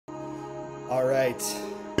All right,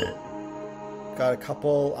 got a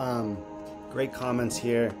couple great comments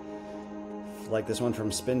here, like this one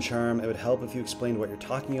from Spin Charm. It would help if you explained what you're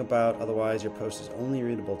talking about, otherwise your post is only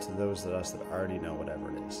readable to those of us that already know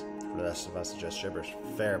whatever it is. For the rest of us, it's just gibberish.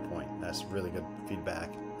 Fair point. That's really good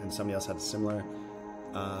feedback. And somebody else had a similar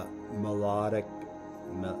melodic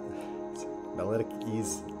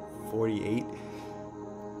ease 48.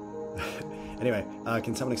 Anyway,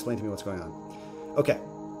 can someone explain to me what's going on? Okay,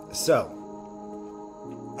 so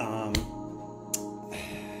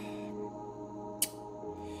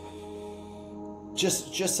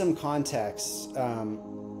just some context.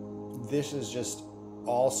 This is just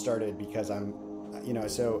all started because I'm,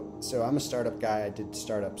 so I'm a startup guy. I did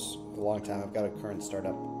startups a long time. I've got a current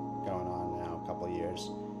startup going on now, a couple of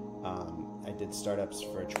years. I did startups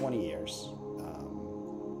for 20 years.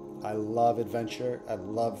 I love adventure. I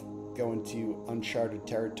love going to uncharted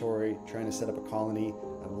territory, trying to set up a colony.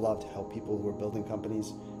 I love to help people who are building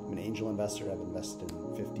companies. I'm an angel investor. I've invested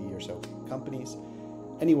in 50 or so companies.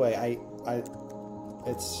 Anyway,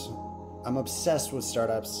 I'm obsessed with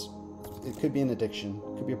startups. It could be an addiction,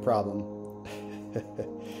 it could be a problem.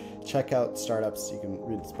 Check out startups. You can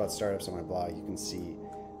read about startups on my blog. You can see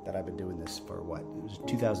that I've been doing this for what? It was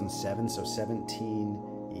 2007, so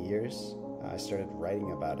 17 years. I started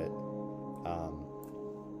writing about it.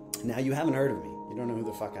 Now you haven't heard of me. You don't know who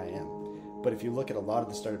the fuck I am. But if you look at a lot of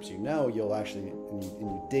the startups you know, you'll actually, and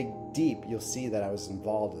you dig deep, you'll see that I was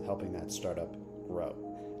involved with helping that startup grow.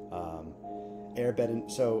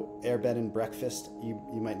 Airbed and Breakfast, you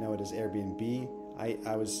might know it as Airbnb.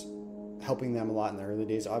 I was helping them a lot in the early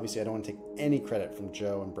days. Obviously, I don't want to take any credit from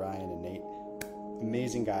Joe and Brian and Nate.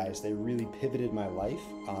 Amazing guys. They really pivoted my life.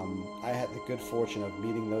 I had the good fortune of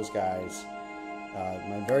meeting those guys.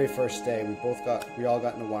 My very first day, we all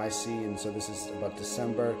got into YC, and so this is about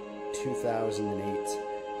December 2008,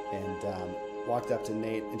 and walked up to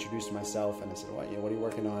Nate, introduced myself, and I said, what are you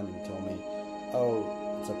working on? And he told me,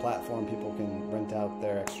 oh, it's a platform people can rent out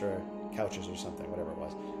their extra couches or something, whatever it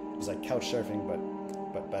was. It was like couch surfing,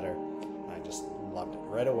 but better. I just loved it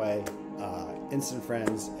right away. Instant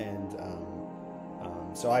friends, and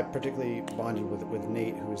so I particularly bonded with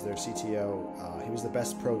Nate, who was their CTO. He was the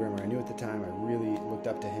best programmer I knew at the time. I really looked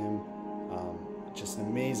up to him. Just an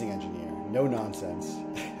amazing engineer, no nonsense,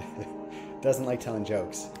 doesn't like telling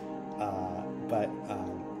jokes, but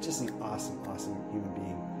just an awesome human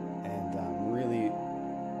being, and really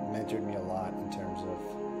mentored me a lot in terms of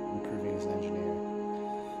improving as an engineer.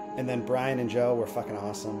 And then Brian and Joe were fucking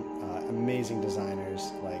awesome, amazing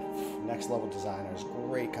designers, like next level designers,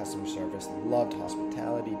 great customer service, loved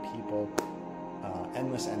hospitality, people,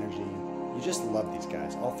 endless energy. You just love these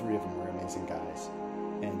guys. All three of them were amazing guys.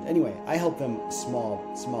 And anyway, I helped them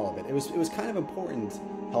small of it. It was kind of important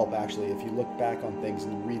help, actually, if you look back on things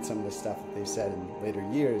and you read some of the stuff that they said in later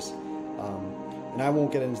years. And I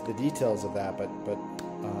won't get into the details of that, but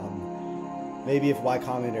maybe if Y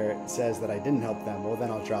Commenter says that I didn't help them, well,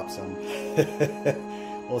 then I'll drop some.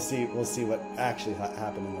 We'll see what actually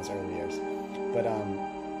happened in those early years. But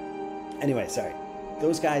anyway, sorry.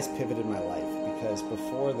 Those guys pivoted my life, because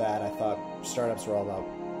before that I thought startups were all about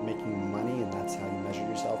making money and that's how you measure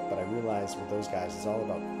yourself. But I realized with those guys, it's all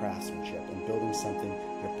about craftsmanship and building something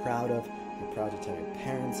you're proud of. You're proud to tell your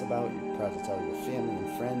parents about. You're proud to tell your family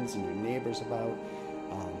and friends and your neighbors about.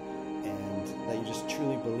 And that you just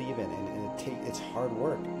truly believe in. And it's hard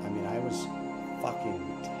work. I mean, I was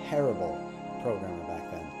fucking terrible programmer back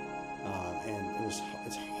then. And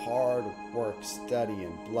it's hard work, study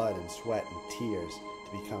and blood and sweat and tears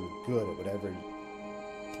to become good at whatever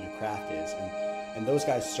your craft is. And those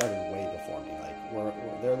guys started way before me. Like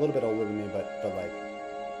they're a little bit older than me, but like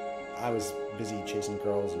I was busy chasing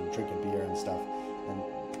girls and drinking beer and stuff, and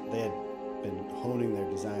they had been honing their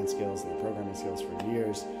design skills and their programming skills for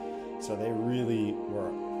years. So they really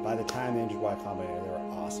were. By the time they entered Y Combinator, they were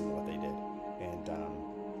awesome at what they did. And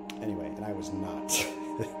anyway, and I was not.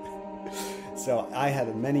 So I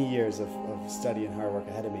had many years of study and hard work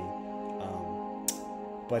ahead of me.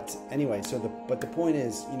 But anyway, but the point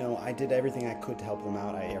is, I did everything I could to help them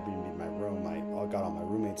out. I Airbnb'd my room. I got all my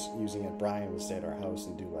roommates using it. Brian would stay at our house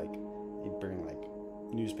and he'd bring like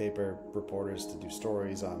newspaper reporters to do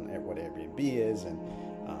stories on what Airbnb is, and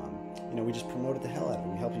we just promoted the hell out of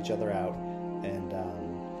it. We helped each other out,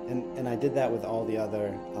 and I did that with all the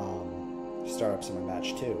other startups in my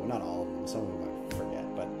batch too. Not all of them. Some of them I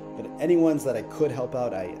forget, but any ones that I could help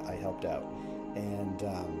out, I helped out, and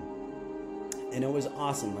it was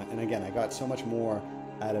awesome. And again, I got so much more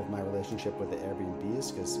out of my relationship with the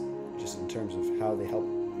Airbnbs, because just in terms of how they helped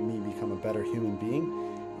me become a better human being.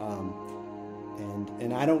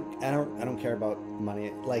 And I don't care about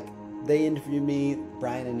money. Like, they interviewed me.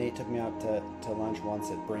 Brian and Nate took me out to lunch once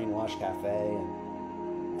at Brainwash Cafe,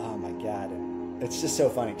 and oh my God. And it's just so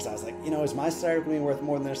funny because I was like, you know, is my startup being worth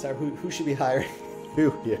more than their startup? Who should be hiring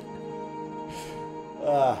who here?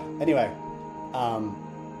 Anyway,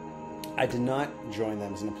 I did not join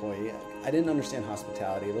them as an employee. I didn't understand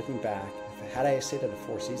hospitality. Looking back, had I stayed at the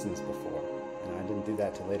Four Seasons before, and I didn't do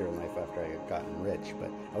that till later in life after I had gotten rich, but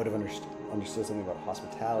I would have understood something about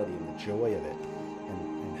hospitality and the joy of it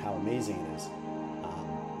and how amazing it is.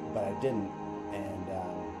 But I didn't, and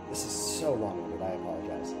this is so long-winded, I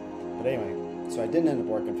apologize. But anyway, so I didn't end up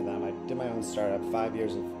working for them. I did my own startup, 5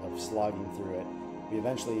 years of slogging through it. We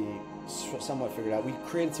eventually somewhat figured out. We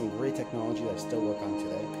created some great technology that I still work on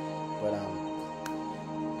today, but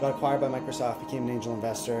got acquired by Microsoft, became an angel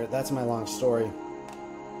investor. That's my long story.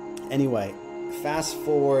 Anyway, fast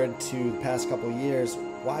forward to the past couple of years,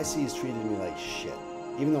 YC has treated me like shit.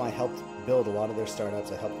 Even though I helped build a lot of their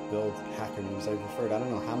startups, I helped build Hacker News. I referred I don't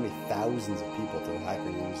know how many thousands of people to Hacker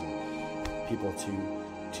News and people to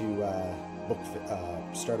book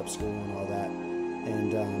startup school and all that.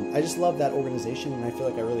 And I just love that organization, and I feel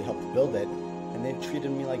like I really helped build it. And they've treated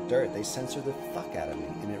me like dirt. They censor the fuck out of me,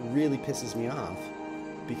 and it really pisses me off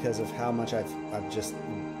because of how much I've just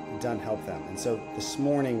done help them. And so this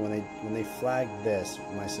morning when they flagged this,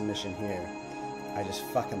 my submission here, I just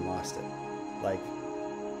fucking lost it. Like,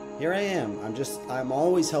 here I am. I'm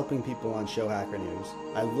always helping people on Show Hacker News.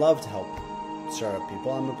 I love to help startup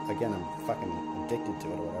people. I'm fucking addicted to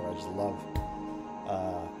it or whatever. I just love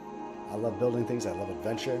I love building things. I love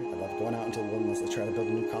adventure. I love going out into the wilderness. Let's try to build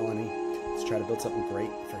a new colony. Let's try to build something great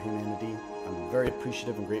for humanity. I'm very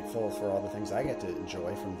appreciative and grateful for all the things I get to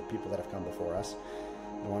enjoy from the people that have come before us.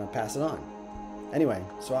 I want to pass it on. Anyway,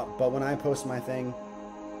 but when I post my thing,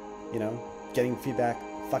 you know, getting feedback,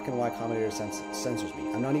 fucking Y Combinator censors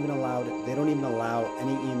me. I'm not even allowed, they don't even allow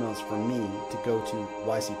any emails from me to go to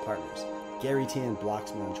YC Partners. Gary Tan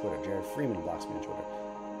blocks me on Twitter. Jared Freeman blocks me on Twitter.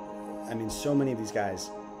 I mean, so many of these guys,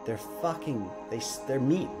 they're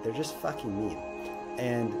mean. They're just fucking mean.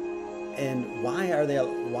 And why are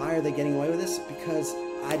they getting away with this? Because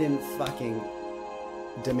I didn't fucking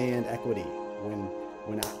demand equity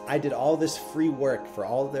when I did all this free work for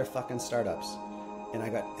all of their fucking startups, and I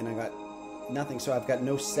got nothing. So I've got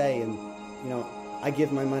no say, and you know, I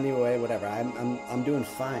give my money away, whatever. I'm doing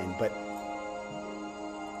fine, but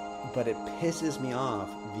it pisses me off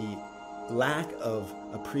the lack of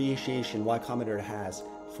appreciation Y Combinator has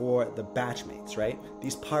for the batchmates, right?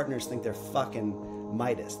 These partners think they're fucking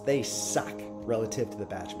Midas. They suck relative to the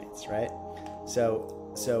batchmates, right? So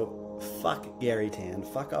fuck Gary Tan,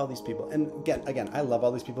 fuck all these people. And again, I love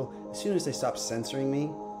all these people. As soon as they stop censoring me,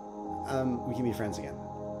 we can be friends again.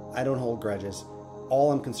 I don't hold grudges.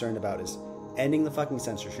 All I'm concerned about is ending the fucking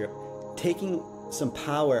censorship, taking some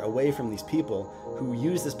power away from these people who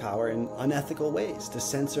use this power in unethical ways, to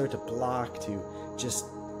censor, to block, to just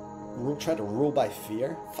try to rule by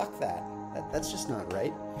fear. Fuck that. That's just not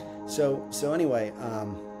right. So anyway,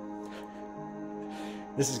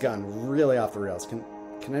 this has gone really off the rails. Can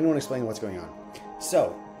anyone explain what's going on?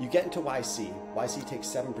 So you get into YC. YC takes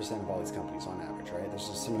 7% of all these companies on average, right? There's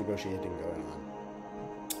just some negotiating going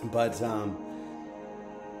on. But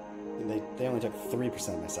they only took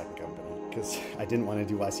 3% of my second company because I didn't want to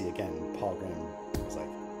do YC again. And Paul Graham was like,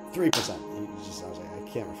 3%. I was like, I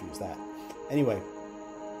can't refuse that. Anyway,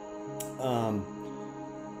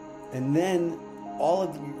 and then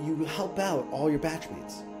you help out all your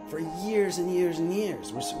batchmates for years and years and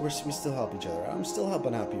years. We still help each other. I'm still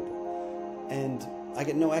helping out people, and I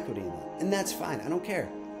get no equity in that, and that's fine. I don't care.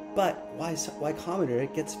 But Y Combinator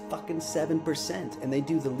gets fucking 7%, and they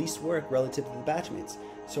do the least work relative to the batchmates.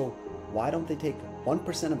 So why don't they take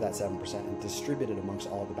 1% of that 7% and distribute it amongst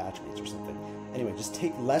all the batchmates or something? Anyway, just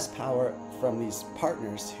take less power from these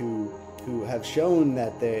partners who have shown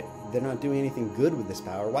that they're not doing anything good with this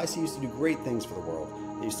power. YC used to do great things for the world.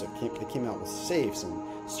 They came out with safes and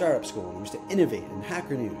startup school, and they used to innovate and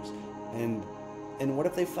Hacker News. And what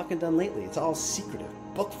have they fucking done lately? It's all secretive,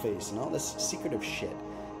 Bookface and all this secretive shit,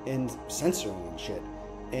 and censoring and shit.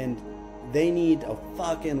 And they need a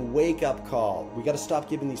fucking wake-up call. We got to stop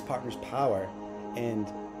giving these partners power, and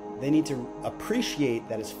they need to appreciate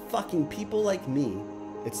that it's fucking people like me,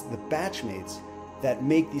 it's the batchmates that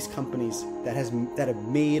make these companies that have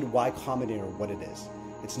made Y Combinator what it is.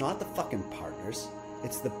 It's not the fucking partners,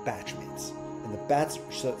 it's the batchmates. And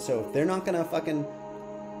so if they're not gonna fucking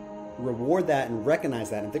reward that and recognize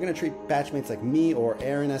that, if they're gonna treat batchmates like me or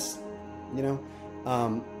Aaron S, you know,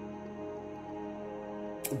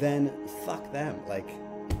 then fuck them. Like,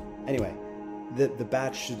 anyway, the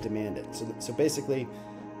batch should demand it. So basically,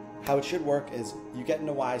 how it should work is you get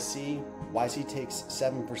into YC. YC takes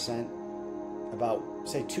 7%, about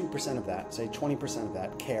say 2% of that, say 20% of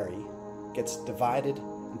that carry gets divided,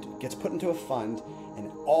 gets put into a fund, and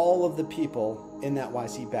all of the people in that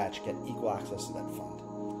YC batch get equal access to that fund.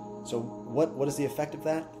 So what is the effect of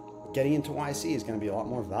that? Getting into YC is going to be a lot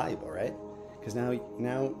more valuable, right? Because now,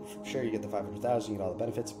 sure, you get the 500,000, you get all the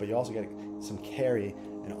benefits, but you also get some carry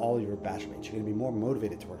in all of your batchmates. You're going to be more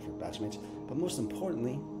motivated to work for batchmates, but most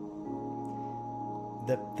importantly,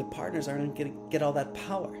 the partners aren't going to get all that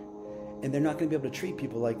power, and they're not going to be able to treat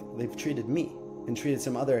people like they've treated me and treated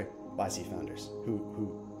some other YC founders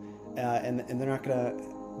and they're not going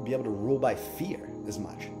to be able to rule by fear as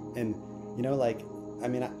much. And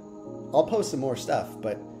I'll post some more stuff,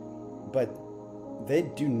 but they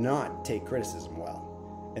do not take criticism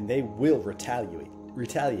well, and they will retaliate,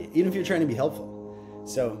 even if you're trying to be helpful.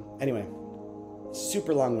 So anyway,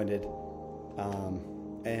 super long-winded,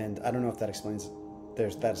 and I don't know if that explains.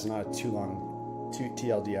 That's not a too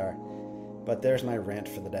TLDR, but there's my rant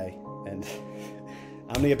for the day, and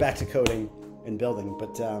I'm gonna get back to coding and building.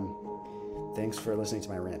 But thanks for listening to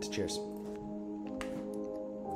my rant. Cheers.